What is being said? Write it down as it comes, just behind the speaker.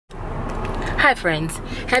Hi friends,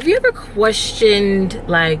 have you ever questioned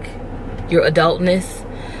like your adultness?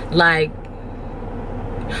 Like,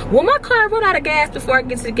 will my car run out of gas before I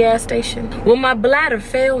get to the gas station? Will my bladder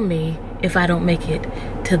fail me if I don't make it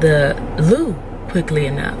to the loo quickly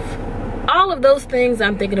enough? All of those things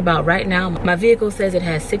I'm thinking about right now. My vehicle says it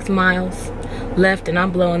has 6 miles left and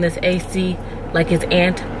I'm blowing this AC like it's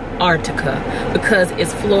Antarctica because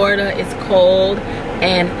it's Florida, it's cold,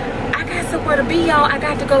 and I got somewhere to be, y'all. I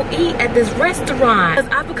got to go eat at this restaurant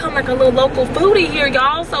because I've become like a little local foodie here,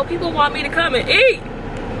 y'all, so people want me to come and eat.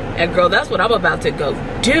 And girl, that's what I'm about to go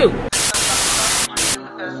do.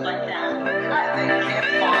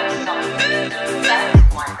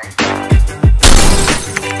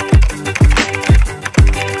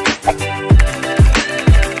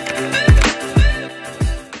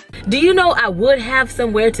 Do you know I would have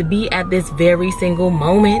somewhere to be at this very single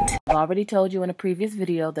moment? I've already told you in a previous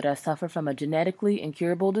video that I suffer from a genetically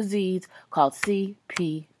incurable disease called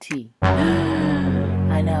CPT.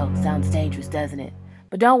 I know, sounds dangerous, doesn't it?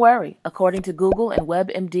 But don't worry, according to Google and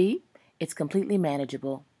WebMD, it's completely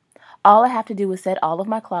manageable. All I have to do is set all of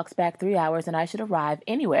my clocks back 3 hours and I should arrive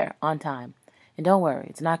anywhere on time. And don't worry,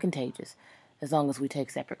 it's not contagious, as long as we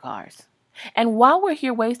take separate cars. And while we're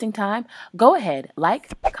here wasting time, go ahead, like,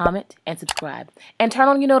 comment, and subscribe. And turn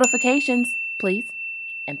on your notifications, please.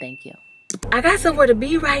 And thank you. I got somewhere to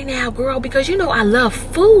be right now, girl, because you know I love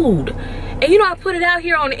food. And you know I put it out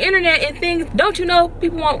here on the internet and things. Don't you know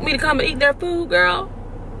people want me to come and eat their food, girl?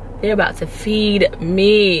 They're about to feed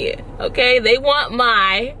me, okay? They want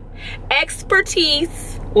my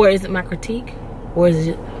expertise. Or is it my critique? Or is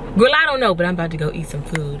it... Girl, I don't know, but I'm about to go eat some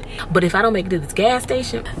food. But if I don't make it to this gas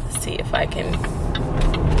station, let's see if I can.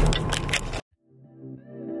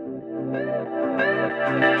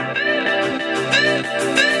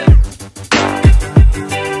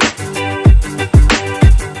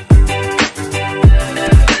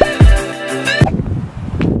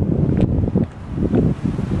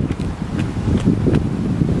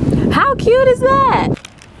 How cute is that?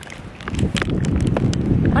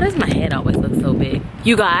 Why does my head always look so big?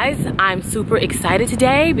 You guys, I'm super excited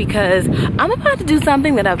today because I'm about to do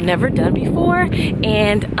something that I've never done before,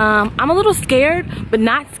 and I'm a little scared, but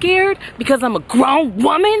not scared because I'm a grown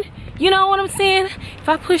woman. You know what I'm saying? If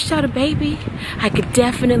I pushed out a baby, I could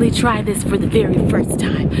definitely try this for the very first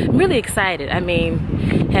time. I'm really excited. I mean,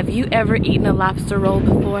 have you ever eaten a lobster roll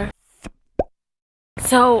before?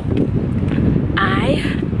 So, I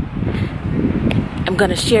am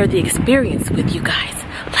gonna share the experience with you guys.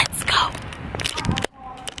 Let's go.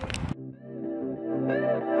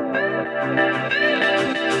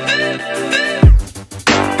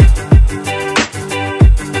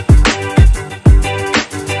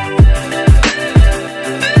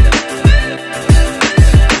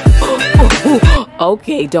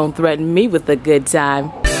 Okay, don't threaten me with a good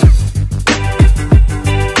time.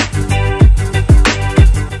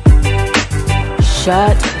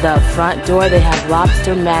 Shut the front door. They have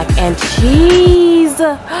lobster, mac, and cheese.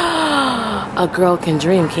 A girl can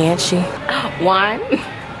dream, can't she? Wine,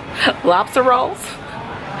 lobster rolls,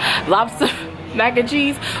 lobster, mac and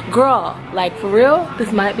cheese. Girl, like for real,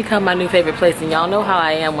 this might become my new favorite place. And y'all know how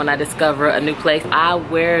I am when I discover a new place. I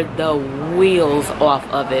wear the wheels off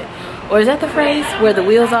of it. Or is that the phrase? Wear the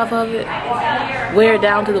wheels off of it? Wear it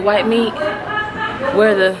down to the white meat?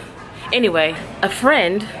 Anyway, a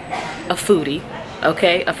friend, a foodie,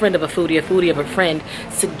 okay, a friend of a foodie of a friend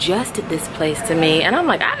suggested this place to me, and I'm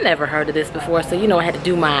like, I've never heard of this before. So you know, I had to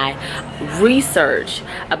do my research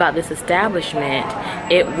about this establishment.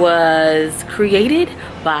 It was created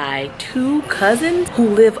by 2 cousins who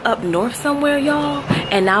live up north somewhere, y'all,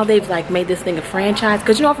 and now they've like made this thing a franchise,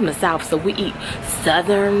 because you know I'm from the south, so we eat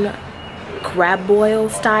southern crab boil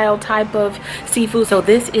style type of seafood. So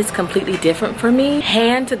this is completely different for me.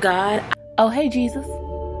 Hand to God. Oh, hey Jesus.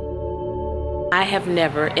 I have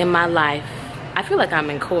never in my life, I feel like I'm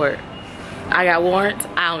in court. I got warrants.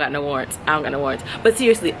 I don't got no warrants. I don't got no warrants. But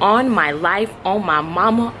seriously, on my life, on my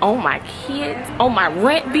mama, on my kids, on my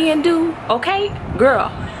rent being due, okay? Girl,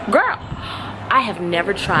 I have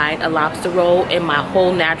never tried a lobster roll in my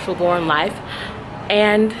whole natural born life,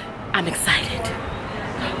 and I'm excited.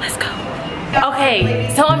 Let's go.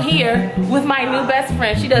 Okay, so I'm here with my new best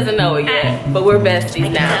friend. She doesn't know it yet, but we're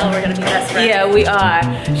besties now. We're gonna be best friends. Yeah, we are.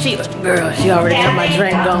 She already got my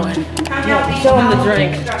drink going. Show him the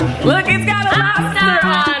drink. Look, it's got a lobster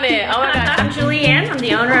on it. Oh my God. I'm Julianne. I'm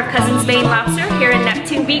the owner of Cousins Maine Lobster here in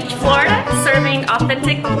Neptune Beach, Florida, serving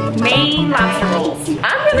authentic Maine lobster rolls.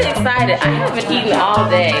 I'm really excited. I haven't eaten all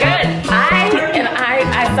day. Good.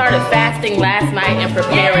 I started fasting last night and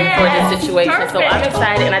preparing for this situation. Perfect. So I'm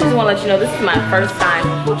excited, and I just want to let you know this is my first time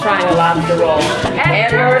trying a lobster roll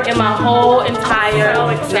ever in my whole entire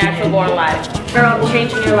natural born life. Girl, I'm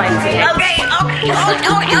changing your life today. Okay.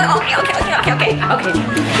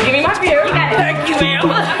 Give me my beer. You got it. Thank you, ma'am.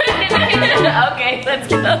 Okay, let's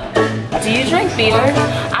go. Do you drink beer?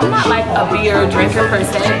 I'm not like a beer drinker per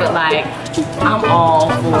se, but like I'm all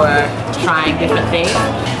for trying different things.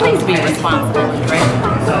 Please be responsible and drink.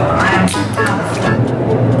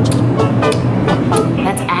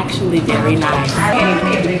 That's actually very nice.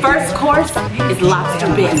 Okay, first course is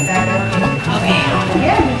lobster bisque. Okay.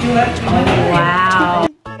 Oh, wow.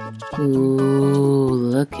 Ooh,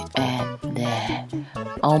 look at that.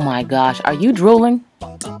 Oh my gosh, are you drooling?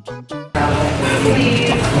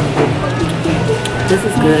 This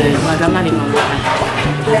is good. Like, I'm not even gonna lie.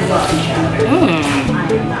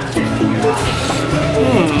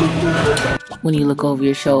 When you look over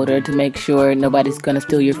your shoulder to make sure nobody's gonna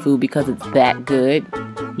steal your food because it's that good.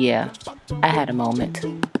 Yeah, I had a moment.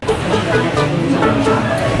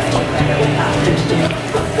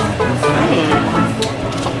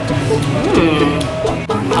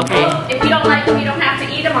 Okay. If you don't like them, you don't have to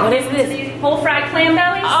eat them. What is this? Whole fried clam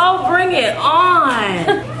bellies. Oh, bring it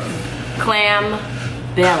on! Clam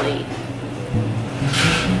belly.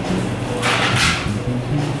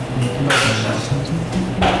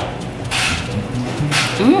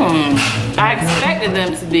 I expected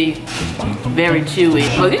them to be very chewy.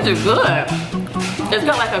 Well, these are good. It's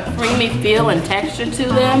got like a creamy feel and texture to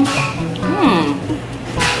them.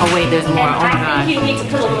 Oh wait, there's more. Oh my I god. think you need to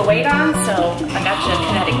put a little weight on, so I got you a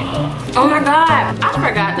Connecticut. Oh my god. I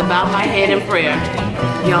forgot to bow my head in prayer.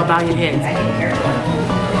 Y'all bow your heads.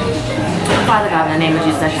 Father God, in the name of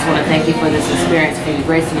Jesus, I just want to thank you for this experience, for your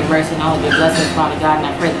grace and your mercy and all of your blessings, Father God. And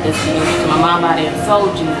I pray that this be to my mind, body, and soul,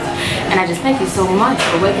 Jesus. And I just thank you so much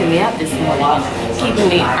for waking me up this morning,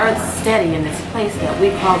 keeping the earth steady in this place that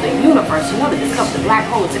we call the universe. You know, to discover the black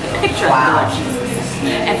hole, took a picture of the Lord Jesus.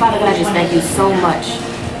 And Father God, I just thank you so much.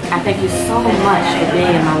 I thank you so much for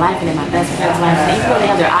being in my life and in my best friend's life. And even when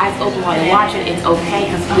they have their eyes open while they're watching, it's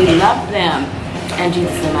okay because we love them. And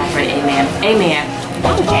Jesus' name I pray, amen. Amen.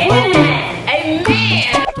 Amen.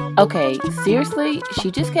 Amen. Okay, seriously,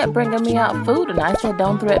 she just kept bringing me out food and I said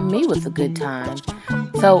don't threaten me with a good time.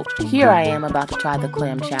 So here I am about to try the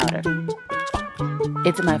clam chowder.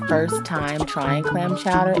 It's my first time trying clam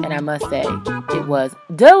chowder and I must say it was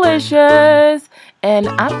delicious. And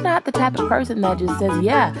I'm not the type of person that just says,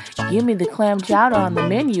 yeah, give me the clam chowder on the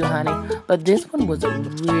menu, honey. But this one was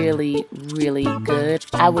really, really good.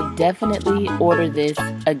 I would definitely order this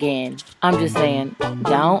again. I'm just saying,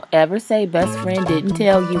 don't ever say best friend didn't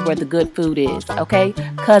tell you where the good food is, okay?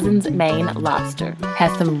 Cousins Maine Lobster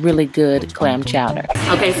has some really good clam chowder.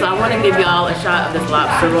 Okay, so I want to give y'all a shot of this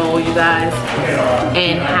lobster roll, you guys,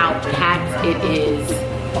 and how packed it is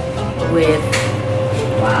with,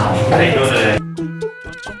 wow.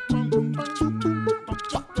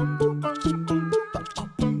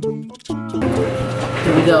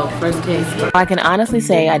 Here we go, first taste. I can honestly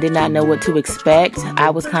say I did not know what to expect. I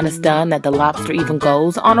was kind of stunned that the lobster even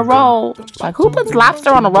goes on a roll. Like, who puts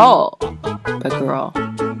lobster on a roll? But girl,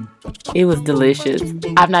 it was delicious.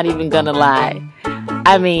 I'm not even gonna lie.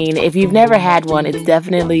 I mean, if you've never had one, it's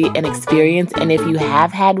definitely an experience. And if you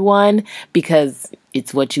have had one, because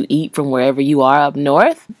it's what you eat from wherever you are up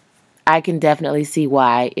north, I can definitely see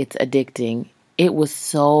why it's addicting. It was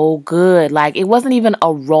so good. Like, it wasn't even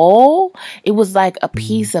a roll. It was like a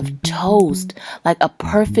piece of toast, like a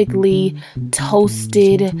perfectly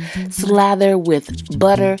toasted, slather with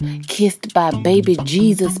butter, kissed by baby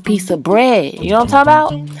Jesus piece of bread. You know what I'm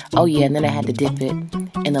talking about? Oh yeah, and then I had to dip it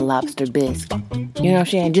in the lobster bisque. You know what I'm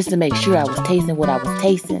saying? Just to make sure I was tasting what I was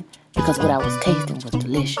tasting, because what I was tasting was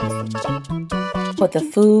delicious. But the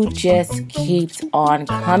food just keeps on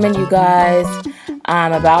coming, you guys.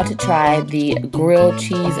 I'm about to try the grilled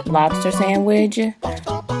cheese lobster sandwich.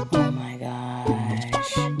 Oh my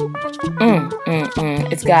gosh.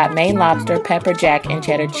 It's got Maine lobster, pepper jack, and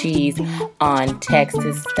cheddar cheese on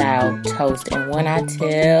Texas-style toast. And when I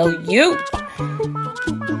tell you,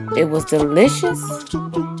 it was delicious.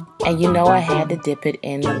 And you know I had to dip it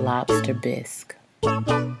in the lobster bisque.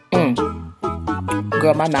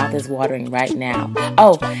 Girl, my mouth is watering right now.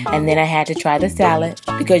 Oh, and then I had to try the salad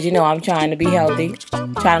because you know I'm trying to be healthy,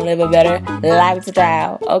 trying to live a better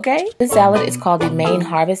lifestyle, okay? This salad is called the Maine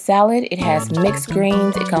Harvest Salad. It has mixed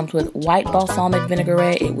greens. It comes with white balsamic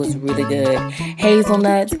vinaigrette. It was really good.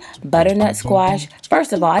 Hazelnuts, butternut squash.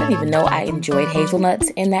 First of all, I didn't even know I enjoyed hazelnuts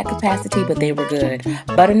in that capacity, but they were good.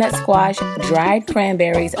 Butternut squash, dried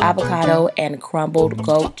cranberries, avocado, and crumbled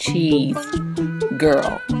goat cheese.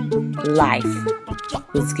 Girl, life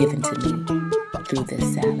was given to me through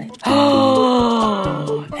this salad.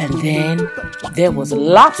 Oh, and then there was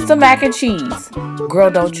lobster mac and cheese. Girl,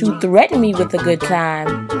 don't you threaten me with a good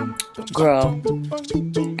time. Girl,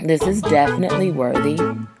 this is definitely worthy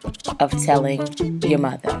of telling your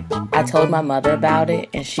mother. I told my mother about it,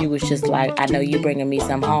 and she was just like, I know you bringing me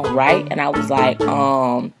some home, right? And I was like,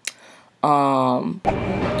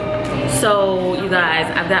 So, you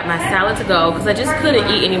guys, I've got my salad to go because I just couldn't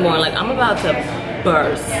eat anymore. Like, I'm about to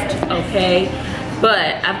burst, okay?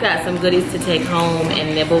 But I've got some goodies to take home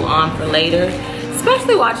and nibble on for later,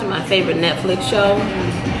 especially watching my favorite Netflix show.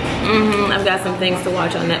 I've got some things to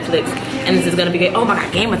watch on Netflix, and this is gonna be good. Oh my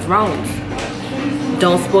God, Game of Thrones.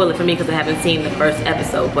 Don't spoil it for me because I haven't seen the first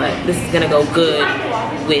episode, but this is gonna go good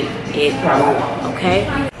with it more, okay?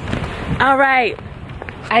 All right,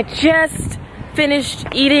 I just finished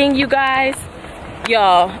eating, you guys.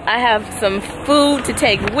 Y'all, I have some food to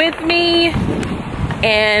take with me,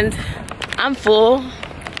 and I'm full.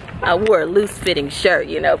 I wore a loose-fitting shirt,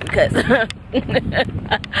 you know, because I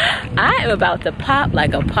am about to pop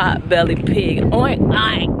like a pot-bellied pig. Oink,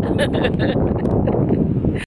 oink.